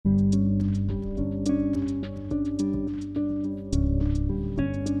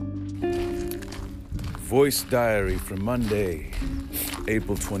Voice diary from Monday,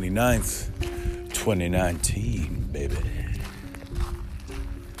 April 29th, 2019, baby.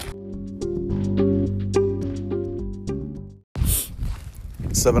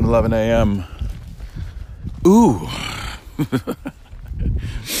 It's 7:11 a.m. Ooh.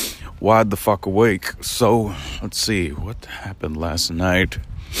 Wide the fuck awake. So, let's see, what happened last night?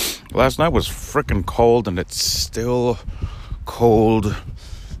 Last night was freaking cold, and it's still cold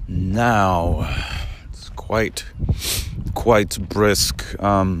now. It's quite brisk.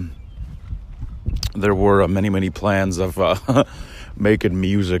 There were many plans of making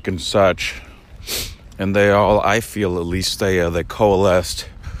music and such, and they all, I feel at least, they coalesced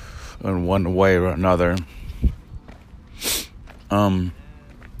in one way or another. I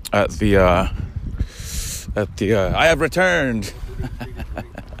have returned.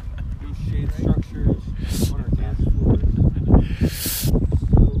 Shade structures on our dance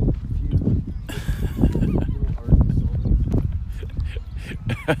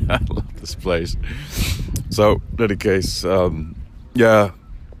I love this place. So, in any case, we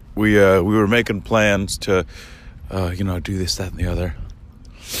were making plans to, do this, that, and the other.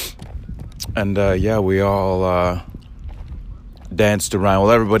 And, we all danced around.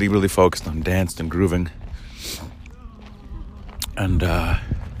 Well, everybody really focused on danced and grooving. And, kind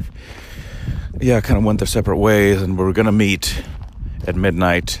of went their separate ways, and we were going to meet at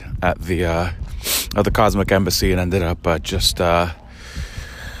midnight at the Cosmic Embassy, and ended up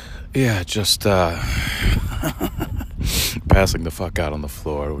passing the fuck out on the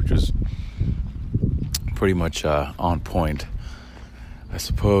floor, which is pretty much on point, I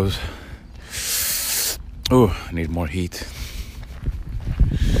suppose. Oh, I need more heat.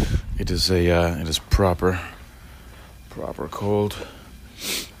 It is proper cold.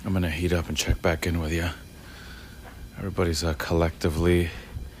 I'm gonna heat up and check back in with you. Everybody's collectively,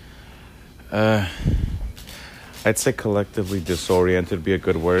 I'd say collectively disoriented would be a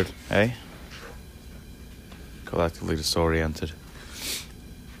good word, eh? Collectively disoriented.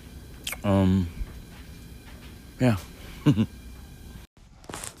 Yeah.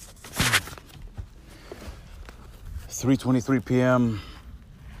 3:23 p.m.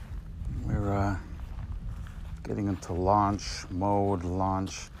 We're getting into launch mode,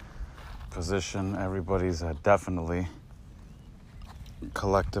 launch position. Everybody's definitely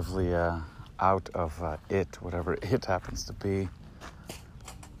collectively out of whatever it happens to be.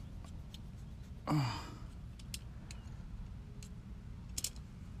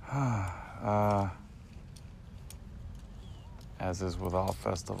 As is with all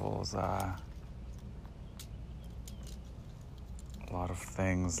festivals, a lot of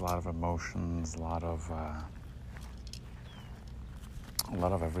things, a lot of emotions, a lot of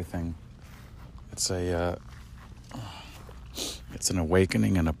everything. It's an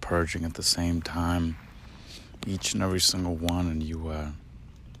awakening and a purging at the same time. Each and every single one, and you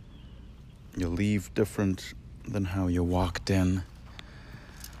leave different than how you walked in.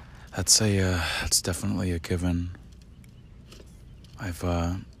 That's definitely a given. I've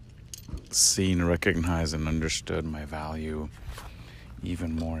seen, recognized, and understood my value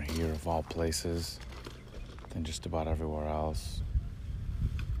even more here, of all places, than just about everywhere else.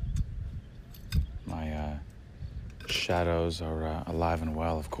 My shadows are alive and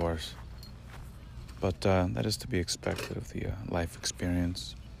well, of course, but that is to be expected of the life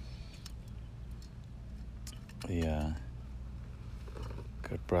experience. The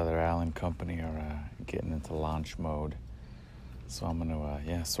good brother Al and company are getting into launch mode, so I'm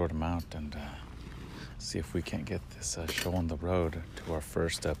gonna sort them out and see if we can't get this show on the road to our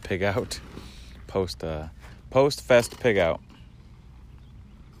first pig out, post-fest pig out.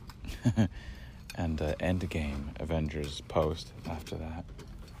 And Endgame Avengers post after that.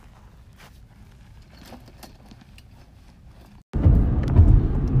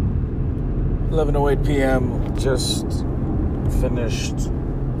 11:08 p.m. Just finished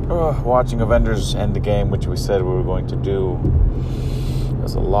watching Avengers Endgame, which we said we were going to do. It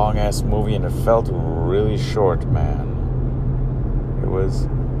was a long-ass movie, and it felt really short, man. It was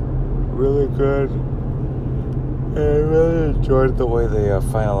really good. I really enjoyed the way they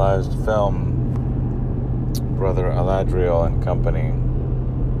finalized the film. Brother Aladriel and company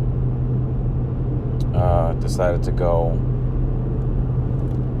decided to go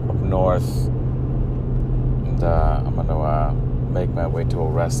up north, and I'm gonna make my way to a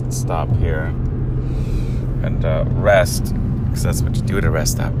rest stop here and rest, because that's what you do at a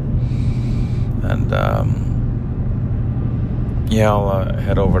rest stop. And I'll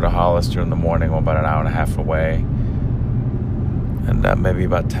head over to Hollister in the morning. I'm about an hour and a half away, and maybe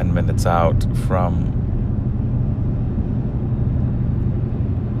about 10 minutes out from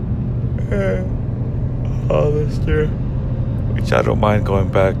Hollister, which I don't mind going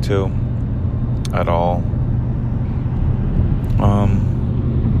back to at all.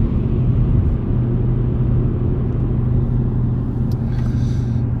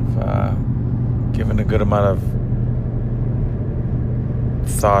 Given a good amount of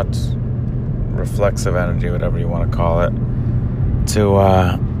thought, reflexive energy, whatever you want to call it, to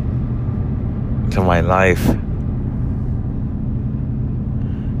my life,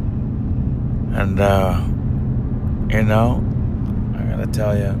 and I gotta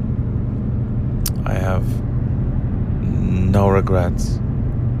tell you, I have no regrets.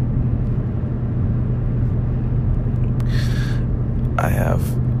 I have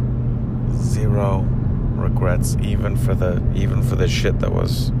zero regrets, even for the shit that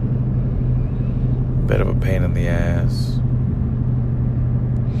was a bit of a pain in the ass.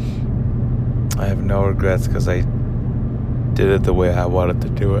 I have no regrets because I did it the way I wanted to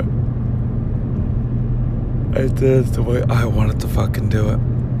do it. I did it the way I wanted to fucking do it.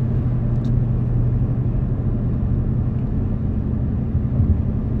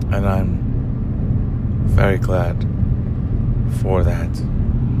 And I'm very glad for that.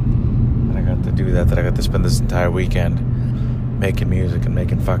 And I got to do that I got to spend this entire weekend making music and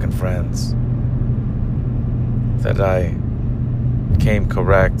making fucking friends. That I came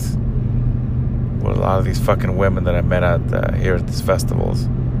correct with a lot of these fucking women that I met out here at these festivals.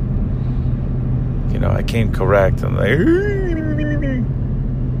 I came correct, and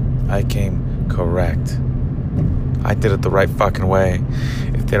I came correct. I did it the right fucking way.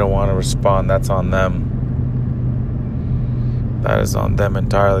 If they don't want to respond, that's on them. That is on them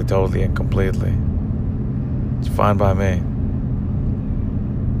entirely, totally, and completely. It's fine by me.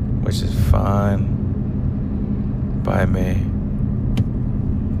 Which is fine by me.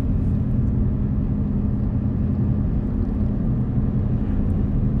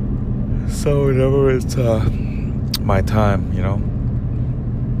 So whenever it's my time,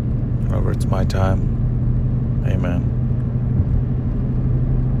 whenever it's my time, amen.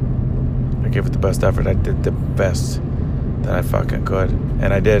 I gave it the best effort. I did the best that I fucking could.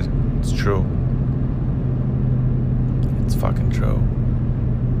 And I did. It's true. It's fucking true.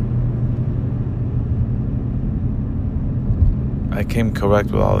 I came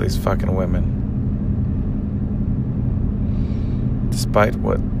correct with all these fucking women. Despite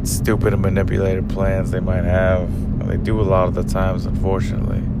what stupid and manipulated plans they might have. And they do a lot of the times,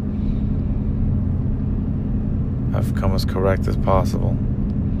 unfortunately. I've come as correct as possible.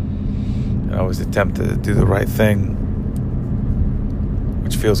 And always attempted to do the right thing.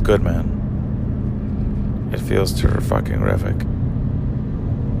 Which feels good, man. It feels fucking terrific.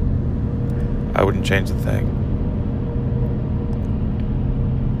 I wouldn't change a thing.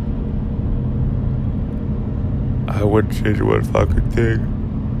 I wouldn't change one fucking thing.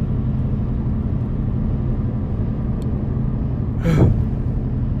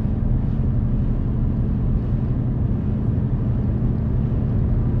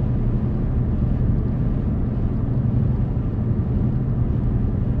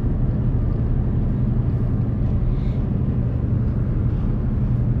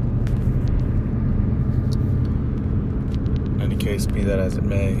 Be that as it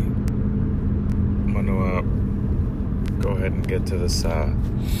may, I'm gonna go ahead and get to this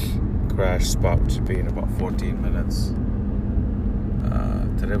crash spot, which should be in about 14 minutes.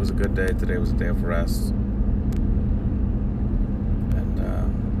 Today was a good day. Today was a day of rest, and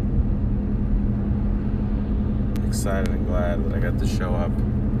I'm excited and glad that I got to show up.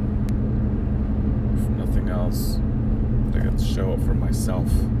 If nothing else, that I got to show up for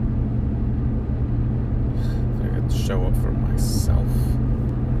myself. Show up for myself.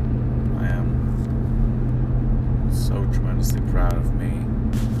 I am so tremendously proud of me.